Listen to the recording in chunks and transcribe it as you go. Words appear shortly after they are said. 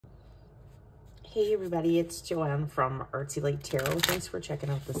Hey everybody, it's Joanne from Artsy Light Tarot. Thanks for checking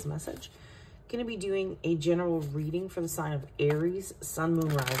out this message. Going to be doing a general reading for the sign of Aries, Sun, Moon,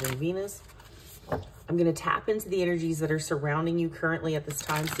 Rising, Venus. I'm going to tap into the energies that are surrounding you currently at this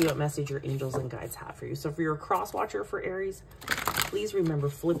time, see what message your angels and guides have for you. So if you're a cross watcher for Aries, please remember,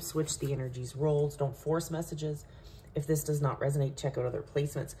 flip switch the energies, roles, don't force messages. If this does not resonate, check out other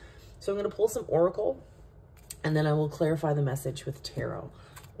placements. So I'm going to pull some oracle and then I will clarify the message with tarot.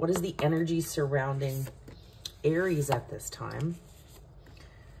 What is the energy surrounding Aries at this time?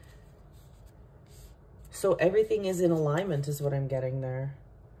 So everything is in alignment is what I'm getting there.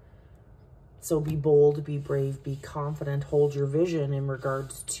 So be bold, be brave, be confident, hold your vision in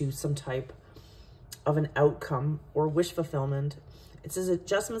regards to some type of an outcome or wish fulfillment. It says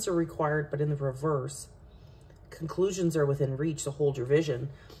adjustments are required, but in the reverse, conclusions are within reach, so hold your vision.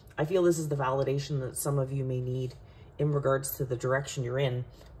 I feel this is the validation that some of you may need in regards to the direction you're in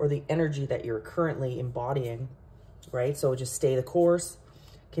or the energy that you're currently embodying, right? So just stay the course,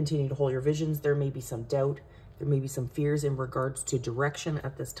 continue to hold your visions. There may be some doubt, there may be some fears in regards to direction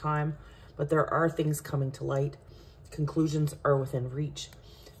at this time, but there are things coming to light. Conclusions are within reach.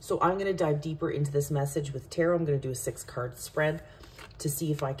 So I'm going to dive deeper into this message with tarot. I'm going to do a 6-card spread to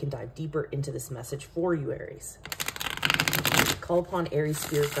see if I can dive deeper into this message for you, Aries. Call upon Aries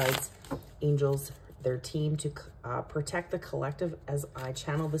spirit guides, angels, their team to protect the collective as I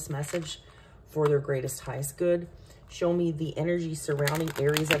channel this message for their greatest, highest good. Show me the energy surrounding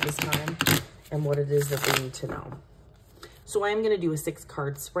Aries at this time and what it is that they need to know. So I am going to do a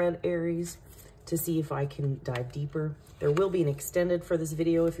 6-card spread, Aries, to see if I can dive deeper. There will be an extended for this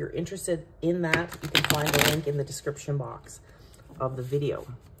video. If you're interested in that, you can find the link in the description box of the video.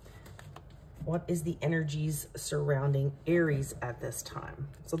 What is the energies surrounding Aries at this time?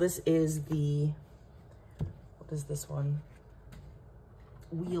 So this is the, what is this one?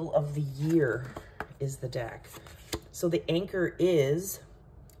 Wheel of the Year is the deck. So the anchor is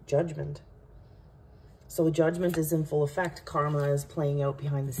Judgment. So Judgment is in full effect. Karma is playing out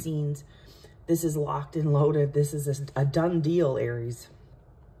behind the scenes. This is locked and loaded. This is a done deal, Aries.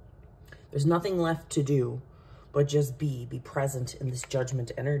 There's nothing left to do but just be present in this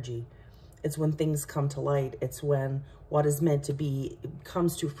Judgment energy. It's when things come to light. It's when what is meant to be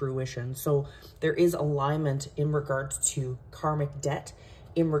comes to fruition. So there is alignment in regards to karmic debt,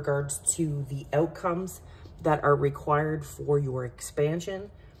 in regards to the outcomes that are required for your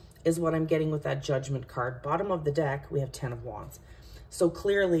expansion, is what I'm getting with that Judgment card. Bottom of the deck, we have 10 of Wands. So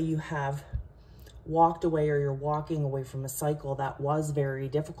clearly you have walked away, or you're walking away from a cycle that was very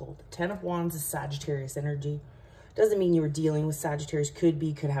difficult. 10 of Wands is Sagittarius energy. Doesn't mean you were dealing with Sagittarius, could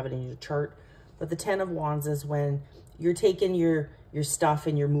have it in your chart. But the 10 of Wands is when you're taking your stuff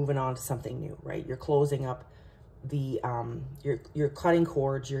and you're moving on to something new, right? You're closing up the, you're cutting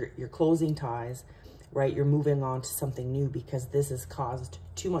cords, you're closing ties, right? You're moving on to something new because this has caused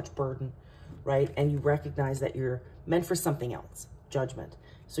too much burden, right? And you recognize that you're meant for something else, Judgment.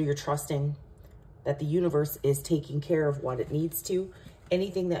 So you're trusting that the universe is taking care of what it needs to.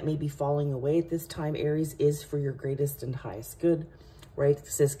 Anything that may be falling away at this time, Aries, is for your greatest and highest good, right? It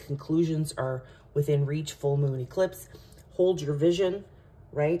says conclusions are within reach, full moon eclipse. Hold your vision,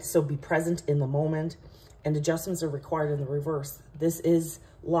 right? So be present in the moment, and adjustments are required in the reverse. This is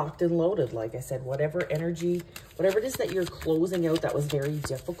locked and loaded, like I said. Whatever energy, whatever it is that you're closing out that was very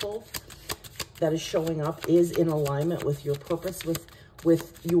difficult, that is showing up, is in alignment with your purpose,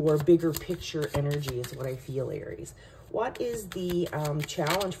 with your bigger picture energy is what I feel, Aries. What is the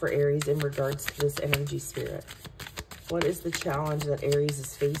challenge for Aries in regards to this energy spirit? What is the challenge that Aries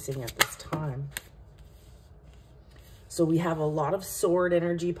is facing at this time? So we have a lot of sword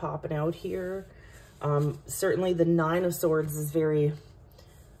energy popping out here. Certainly the 9 of Swords is very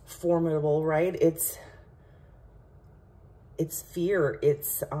formidable, right? It's fear.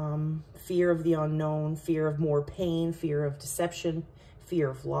 It's fear of the unknown, fear of more pain, fear of deception, fear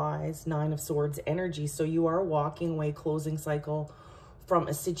of lies. 9 of Swords energy. So you are walking away, closing cycle from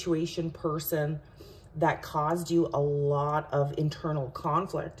a situation, person that caused you a lot of internal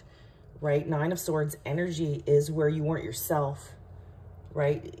conflict, right? 9 of Swords energy is where you weren't yourself,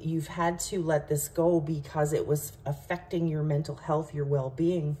 right? You've had to let this go because it was affecting your mental health, your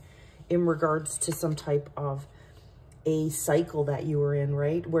well-being, in regards to some type of a cycle that you were in,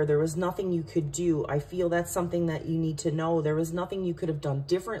 right? Where there was nothing you could do. I feel that's something that you need to know. There was nothing you could have done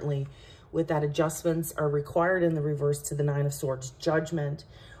differently with that. Adjustments are required in the reverse to the 9 of Swords, Judgment,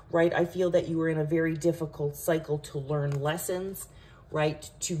 right? I feel that you were in a very difficult cycle to learn lessons, right?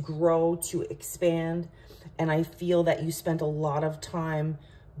 To grow, to expand. And I feel that you spent a lot of time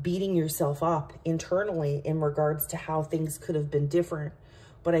beating yourself up internally in regards to how things could have been different,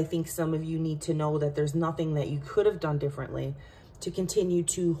 But I think some of you need to know that there's nothing that you could have done differently. To continue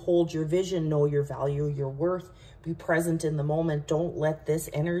to hold your vision, know your value, your worth, be present in the moment. Don't let this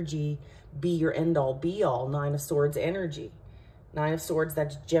energy be your end all be all. Nine of Swords energy. Nine of Swords,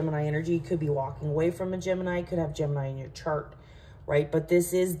 that's Gemini energy. You could be walking away from a Gemini. You could have Gemini in your chart, right? But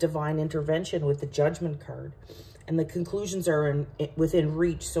this is divine intervention with the Judgment card. And the conclusions are within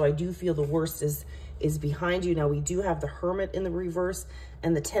reach. So I do feel the worst is behind you. Now, we do have the Hermit in the reverse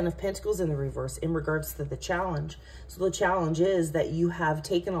and the Ten of Pentacles in the reverse in regards to the challenge. So the challenge is that you have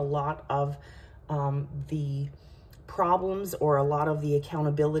taken a lot of the problems or a lot of the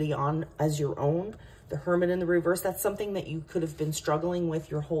accountability on as your own. The Hermit in the reverse, that's something that you could have been struggling with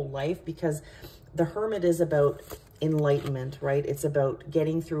your whole life, because the Hermit is about enlightenment, right? It's about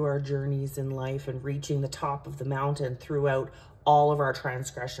getting through our journeys in life and reaching the top of the mountain throughout all of our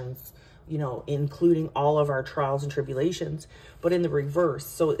transgressions, you know, including all of our trials and tribulations, but in the reverse.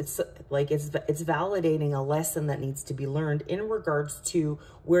 So it's like, it's validating a lesson that needs to be learned in regards to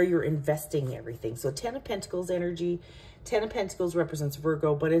where you're investing everything. So Ten of Pentacles energy, Ten of Pentacles represents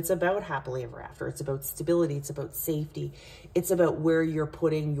Virgo, but it's about happily ever after. It's about stability. It's about safety. It's about where you're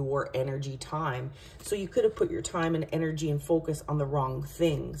putting your energy time. So you could have put your time and energy and focus on the wrong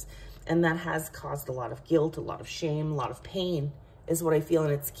things. And that has caused a lot of guilt, a lot of shame, a lot of pain is what I feel.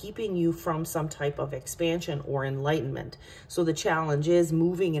 And it's keeping you from some type of expansion or enlightenment. So the challenge is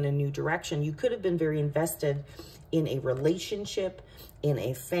moving in a new direction. You could have been very invested in a relationship, in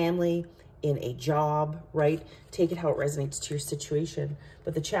a family, in a job, right? Take it how it resonates to your situation.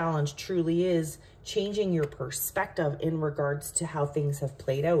 But the challenge truly is changing your perspective in regards to how things have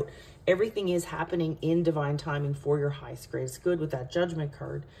played out. Everything is happening in divine timing for your highest greatest good with that Judgment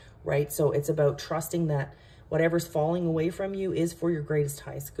card, right? So it's about trusting that whatever's falling away from you is for your greatest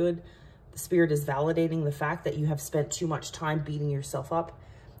highest good. The Spirit is validating the fact that you have spent too much time beating yourself up.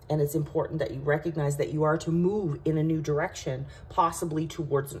 And it's important that you recognize that you are to move in a new direction, possibly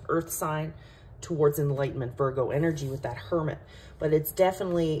towards an earth sign, towards enlightenment, Virgo energy with that Hermit. But it's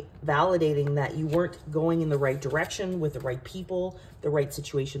definitely validating that you weren't going in the right direction with the right people, the right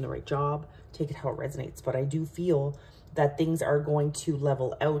situation, the right job. Take it how it resonates. But I do feel that things are going to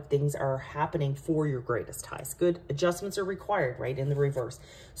level out. Things are happening for your greatest highest good. Adjustments are required, right, in the reverse.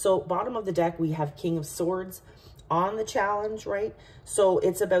 So bottom of the deck, we have King of Swords on the challenge, right? So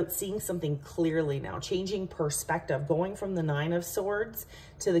it's about seeing something clearly now, changing perspective. Going from the Nine of Swords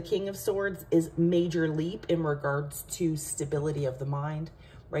to the King of Swords is major leap in regards to stability of the mind,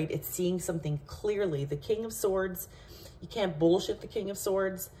 right? It's seeing something clearly. The King of Swords, you can't bullshit the King of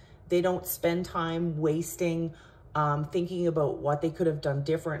Swords. They don't spend time wasting thinking about what they could have done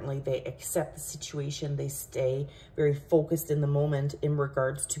differently. They accept the situation. They stay very focused in the moment in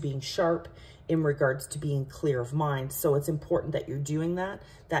regards to being sharp, in regards to being clear of mind. So it's important that you're doing that.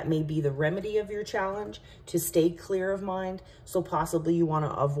 That may be the remedy of your challenge, to stay clear of mind. So possibly you want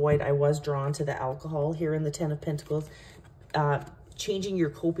to avoid, I was drawn to the alcohol here in the Ten of Pentacles, changing your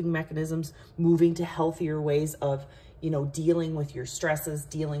coping mechanisms, moving to healthier ways of, you know, dealing with your stresses,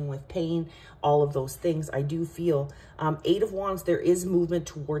 dealing with pain, all of those things. I do feel Eight of Wands, there is movement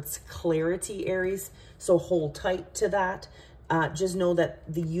towards clarity, Aries. So hold tight to that. Just know that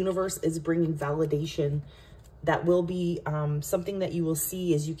the universe is bringing validation. That will be something that you will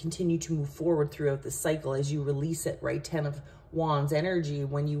see as you continue to move forward throughout the cycle, as you release it, right? Ten of Wands energy,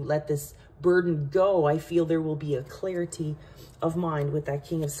 when you let this burden go, I feel there will be a clarity of mind with that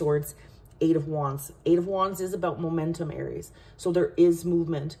King of Swords, Eight of Wands. Eight of Wands is about momentum, Aries. So there is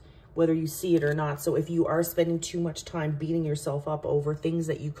movement, whether you see it or not. So if you are spending too much time beating yourself up over things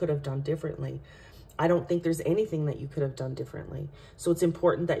that you could have done differently, I don't think there's anything that you could have done differently. So it's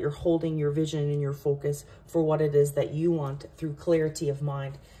important that you're holding your vision and your focus for what it is that you want through clarity of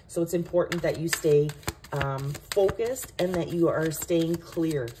mind. So it's important that you stay focused and that you are staying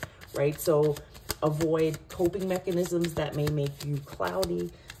clear, right? So avoid coping mechanisms that may make you cloudy,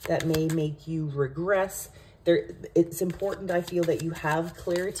 that may make you regress. It's important, I feel, that you have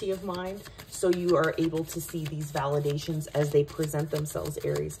clarity of mind so you are able to see these validations as they present themselves,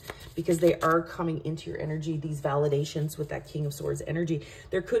 Aries, because they are coming into your energy, these validations with that King of Swords energy.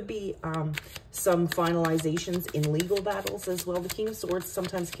 There could be some finalizations in legal battles as well. The King of Swords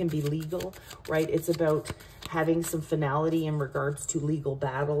sometimes can be legal, right? It's about having some finality in regards to legal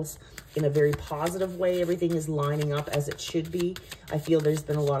battles in a very positive way. Everything is lining up as it should be. I feel there's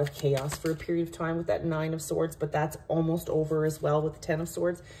been a lot of chaos for a period of time with that Nine of Swords, but that's almost over as well with the Ten of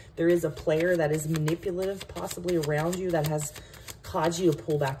Swords. There is a player that is manipulative, possibly around you, that has caused you to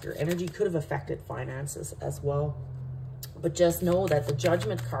pull back your energy. Could have affected finances as well. But just know that the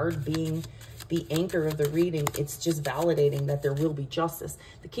Judgment card being the anchor of the reading, it's just validating that there will be justice.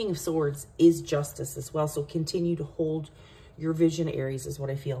 The King of Swords is justice as well. So continue to hold your vision, Aries, is what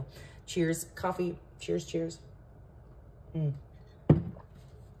I feel. Cheers. Coffee. Cheers, cheers.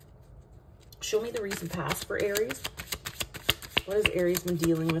 Show me the recent past for Aries. What has Aries been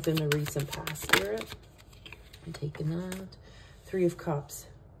dealing with in the recent past, Spirit? I'm taking that. 3 of Cups.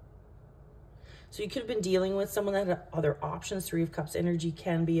 So you could have been dealing with someone that had other options. 3 of Cups energy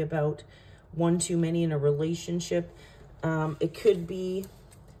can be about one too many in a relationship. It could be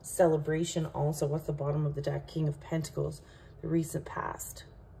celebration also. What's the bottom of the deck? King of Pentacles, the recent past.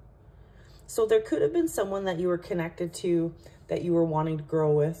 So there could have been someone that you were connected to, that you were wanting to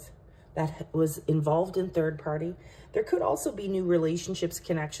grow with, that was involved in third party. There could also be new relationships,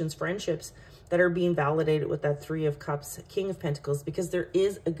 connections, friendships that are being validated with that 3 of Cups, King of Pentacles, because there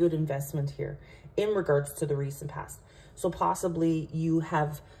is a good investment here in regards to the recent past. So possibly you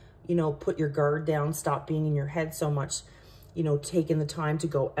have, you know, put your guard down, stop being in your head so much, you know, taking the time to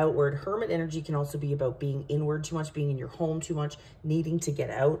go outward. Hermit energy can also be about being inward too much, being in your home too much, needing to get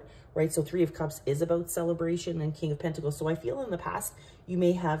out, right? So 3 of Cups is about celebration, and King of Pentacles. So I feel in the past, you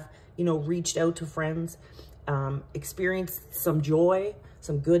may have, you know, reached out to friends, experienced some joy,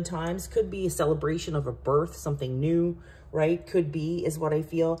 some good times. Could be a celebration of a birth, something new, right? Could be, is what I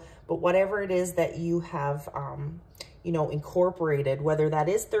feel. But whatever it is that you have, you know, incorporated, whether that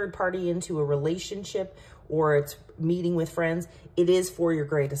is third party into a relationship or it's meeting with friends, it is for your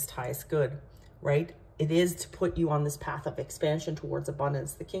greatest, highest good, right? It is to put you on this path of expansion towards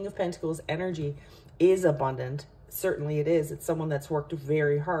abundance. The King of Pentacles energy is abundant. Certainly it is. It's someone that's worked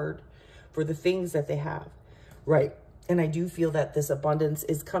very hard for the things that they have, right? And I do feel that this abundance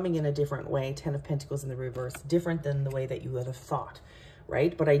is coming in a different way. 10 of Pentacles in the reverse, different than the way that you would have thought,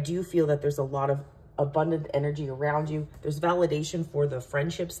 right? But I do feel that there's a lot of abundant energy around you. There's validation for the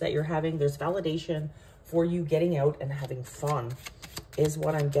friendships that you're having. There's validation for you getting out and having fun, is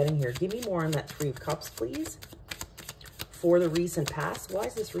what I'm getting here. Give me more on that 3 of Cups, please. For the recent past, why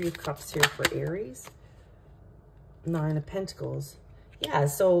is this 3 of Cups here for Aries? 9 of Pentacles. Yeah,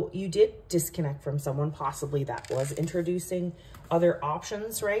 so you did disconnect from someone, possibly that was introducing other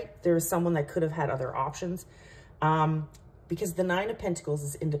options, right? There was someone that could have had other options, because the 9 of Pentacles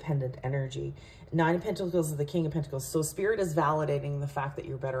is independent energy. 9 of Pentacles is the King of Pentacles. So Spirit is validating the fact that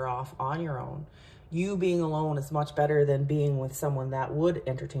you're better off on your own. You being alone is much better than being with someone that would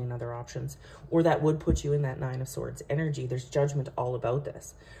entertain other options, or that would put you in that 9 of Swords energy. There's judgment all about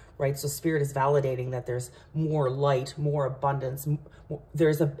this, right? So Spirit is validating that there's more light, more abundance.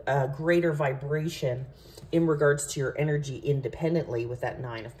 There's a greater vibration in regards to your energy independently with that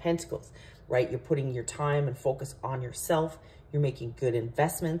 9 of Pentacles, right? You're putting your time and focus on yourself. You're making good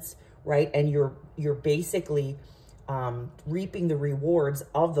investments, right? And you're basically reaping the rewards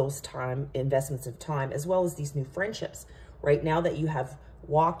of those investments of time, as well as these new friendships, right? Now that you have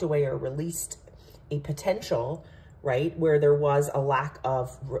walked away or released a potential, right, where there was a lack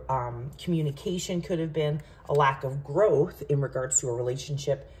of communication, could have been a lack of growth in regards to a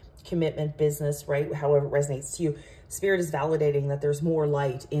relationship, commitment, business, right? However it resonates to you. Spirit is validating that there's more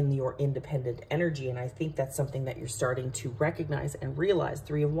light in your independent energy. And I think that's something that you're starting to recognize and realize.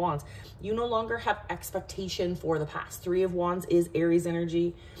 3 of Wands. You no longer have expectation for the past. 3 of Wands is Aries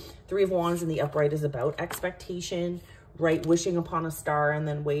energy. 3 of Wands in the upright is about expectation, right? Wishing upon a star and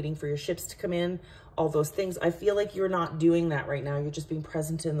then waiting for your ships to come in. All those things. I feel like you're not doing that right now. You're just being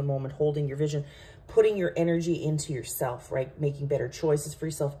present in the moment, holding your vision, putting your energy into yourself, right? Making better choices for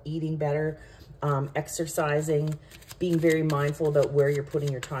yourself, eating better, exercising, being very mindful about where you're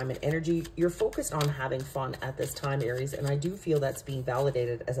putting your time and energy. You're focused on having fun at this time, Aries, and I do feel that's being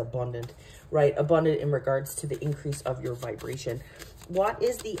validated as abundant, right? Abundant in regards to the increase of your vibration. What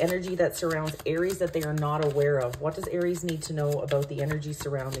is the energy that surrounds Aries that they are not aware of? What does Aries need to know about the energy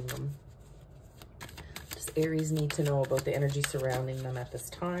surrounding them? Does Aries need to know about the energy surrounding them at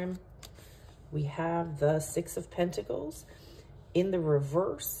this time? We have the 6 of Pentacles in the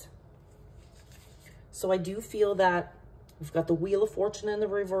reverse. So I do feel that we've got the Wheel of Fortune in the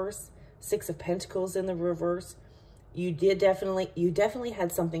reverse, 6 of Pentacles in the reverse. You definitely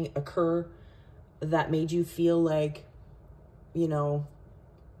had something occur that made you feel like, you know,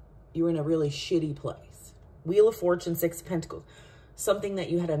 you were in a really shitty place. Wheel of Fortune, 6 of Pentacles. Something that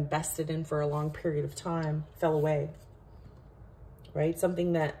you had invested in for a long period of time fell away, right?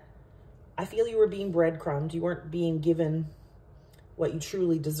 Something that I feel you were being breadcrumbed. You weren't being given what you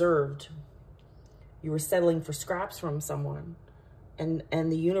truly deserved. You were settling for scraps from someone. And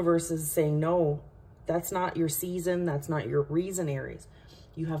the universe is saying, no, that's not your season. That's not your reason, Aries.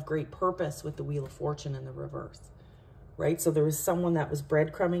 You have great purpose with the Wheel of Fortune in the reverse, right? So there was someone that was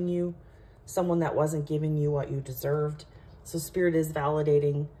breadcrumbing you, someone that wasn't giving you what you deserved. So Spirit is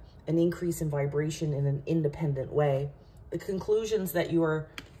validating an increase in vibration in an independent way. The conclusions that you are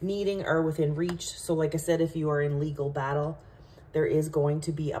needing are within reach. So like I said, if you are in legal battle, there is going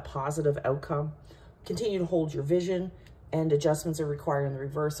to be a positive outcome. Continue to hold your vision, and adjustments are required in the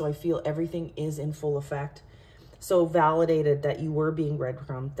reverse. So I feel everything is in full effect. So validated that you were being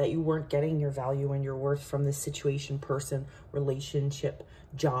breadcrumbed, that you weren't getting your value and your worth from this situation, person, relationship,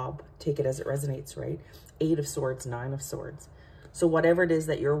 job. Take it as it resonates, right? 8 of Swords, 9 of Swords. So whatever it is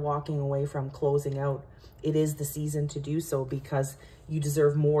that you're walking away from, closing out, it is the season to do so, because you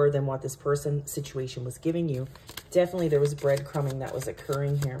deserve more than what this person situation was giving you. Definitely there was breadcrumbing that was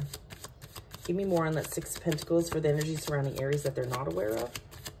occurring here. Give me more on that 6 of Pentacles for the energy surrounding Aries that they're not aware of.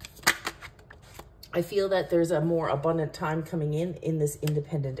 I feel that there's a more abundant time coming in this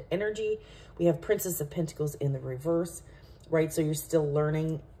independent energy. We have Princess of Pentacles in the reverse, right? So you're still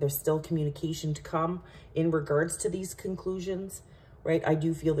learning. There's still communication to come in regards to these conclusions, right? I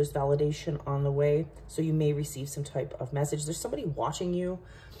do feel there's validation on the way. So you may receive some type of message. There's somebody watching you.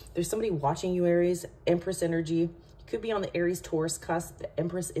 There's somebody watching you, Aries. Empress energy. You could be on the Aries Taurus cusp. The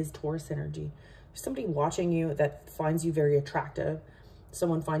Empress is Taurus energy. There's somebody watching you that finds you very attractive.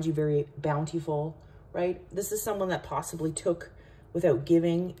 Someone finds you very bountiful, right? This is someone that possibly took without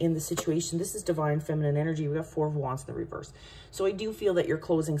giving in the situation. This is divine feminine energy. We got 4 of Wands in the reverse. So I do feel that you're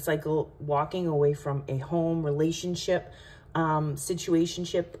closing cycle, walking away from a home, relationship,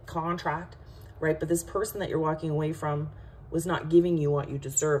 situationship, contract, right? But this person that you're walking away from was not giving you what you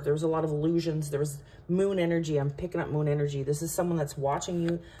deserve. There was a lot of illusions. There was moon energy. I'm picking up moon energy. This is someone that's watching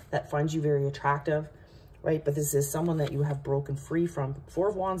you, that finds you very attractive, right? But this is someone that you have broken free from. 4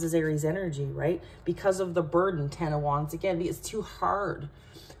 of Wands is Aries energy, right? Because of the burden. 10 of Wands, again, it's too hard.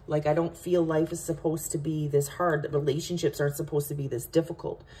 Like, I don't feel life is supposed to be this hard. That relationships aren't supposed to be this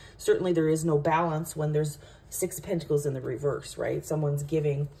difficult. Certainly there is no balance when there's 6 of Pentacles in the reverse, right? Someone's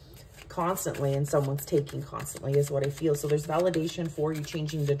giving constantly and someone's taking constantly is what I feel. So there's validation for you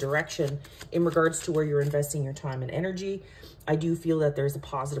changing the direction in regards to where you're investing your time and energy. I do feel that there's a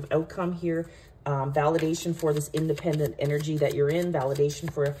positive outcome here. Validation for this independent energy that you're in,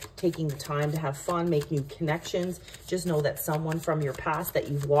 validation for taking the time to have fun, make new connections. Just know that someone from your past that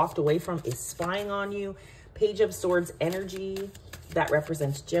you've walked away from is spying on you. Page of Swords energy, that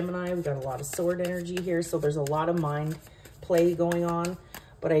represents Gemini. We've got a lot of sword energy here, so there's a lot of mind play going on.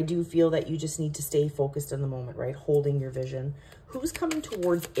 But I do feel that you just need to stay focused in the moment, right? Holding your vision. Who's coming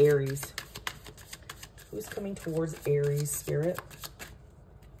towards Aries? Who's coming towards Aries, Spirit?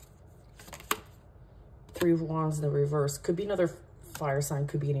 3 of Wands in the reverse. Could be another fire sign,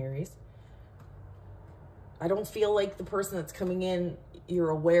 could be an Aries. I don't feel like the person that's coming in you're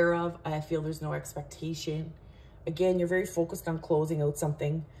aware of. I feel there's no expectation. Again, you're very focused on closing out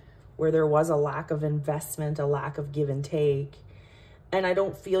something where there was a lack of investment, a lack of give and take. And I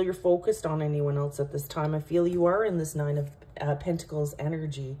don't feel you're focused on anyone else at this time. I feel you are in this 9 of Pentacles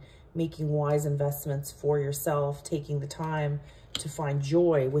energy, making wise investments for yourself, taking the time to find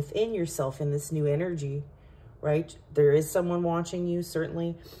joy within yourself in this new energy, right? There is someone watching you,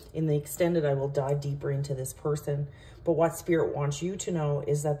 certainly. In the extended, I will dive deeper into this person. But what Spirit wants you to know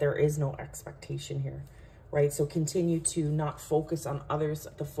is that there is no expectation here, right? So continue to not focus on others.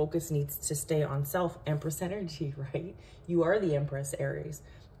 The focus needs to stay on self. Empress energy, right? You are the Empress, Aries.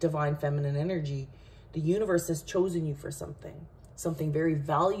 Divine feminine energy. The universe has chosen you for something very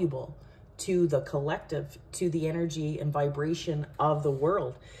valuable to the collective, to the energy and vibration of the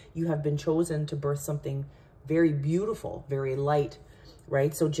world. You have been chosen to birth something very beautiful, very light,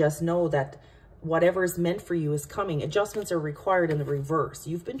 right? So just know that whatever is meant for you is coming. Adjustments are required in the reverse.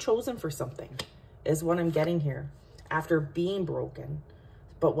 You've been chosen for something, is what I'm getting here, after being broken.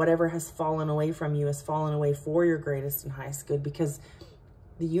 But whatever has fallen away from you has fallen away for your greatest and highest good, because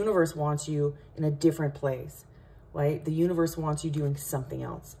the universe wants you in a different place, right? The universe wants you doing something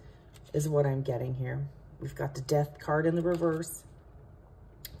else, is what I'm getting here. We've got the Death card in the reverse,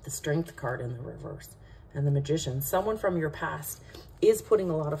 the Strength card in the reverse, and the Magician. Someone from your past is putting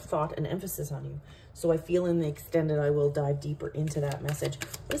a lot of thought and emphasis on you. So I feel in the extended, I will dive deeper into that message.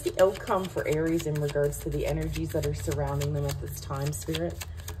 What is the outcome for Aries in regards to the energies that are surrounding them at this time, Spirit?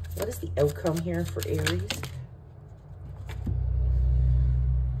 What is the outcome here for Aries?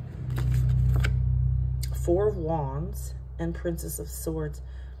 Four of Wands and Princess of Swords.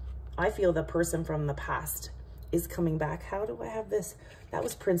 I feel the person from the past is coming back. How do I have this? That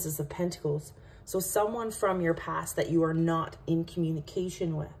was Princess of Pentacles. So someone from your past that you are not in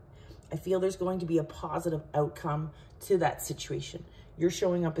communication with I feel there's going to be a positive outcome to that situation. You're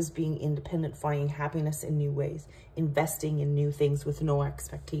showing up as being independent, finding happiness in new ways, investing in new things with no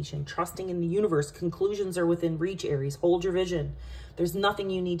expectation, trusting in the universe. Conclusions are within reach, Aries. Hold your vision. There's nothing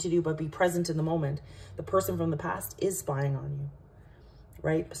you need to do but be present in the moment. The person from the past is spying on you,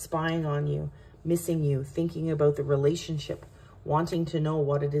 right? Spying on you, missing you, thinking about the relationship, wanting to know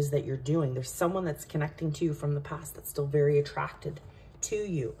what it is that you're doing. There's someone that's connecting to you from the past that's still very attracted to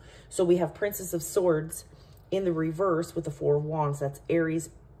you. So we have Princess of Swords in the reverse with the Four of Wands. That's Aries,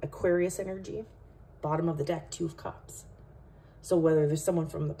 Aquarius energy. Bottom of the deck, Two of Cups. So whether there's someone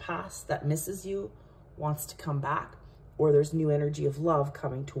from the past that misses you, wants to come back, or there's new energy of love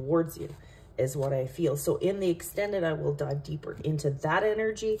coming towards you, is what I feel. So in the extended, I will dive deeper into that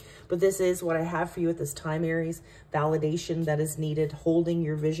energy, but this is what I have for you at this time, Aries. Validation that is needed, holding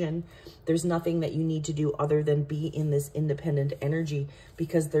your vision. There's nothing that you need to do other than be in this independent energy,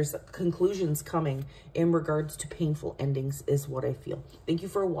 because there's conclusions coming in regards to painful endings, is what I feel. Thank you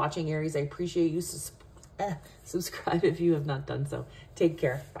for watching, Aries. I appreciate you. Subscribe if you have not done so. Take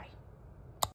care. Bye.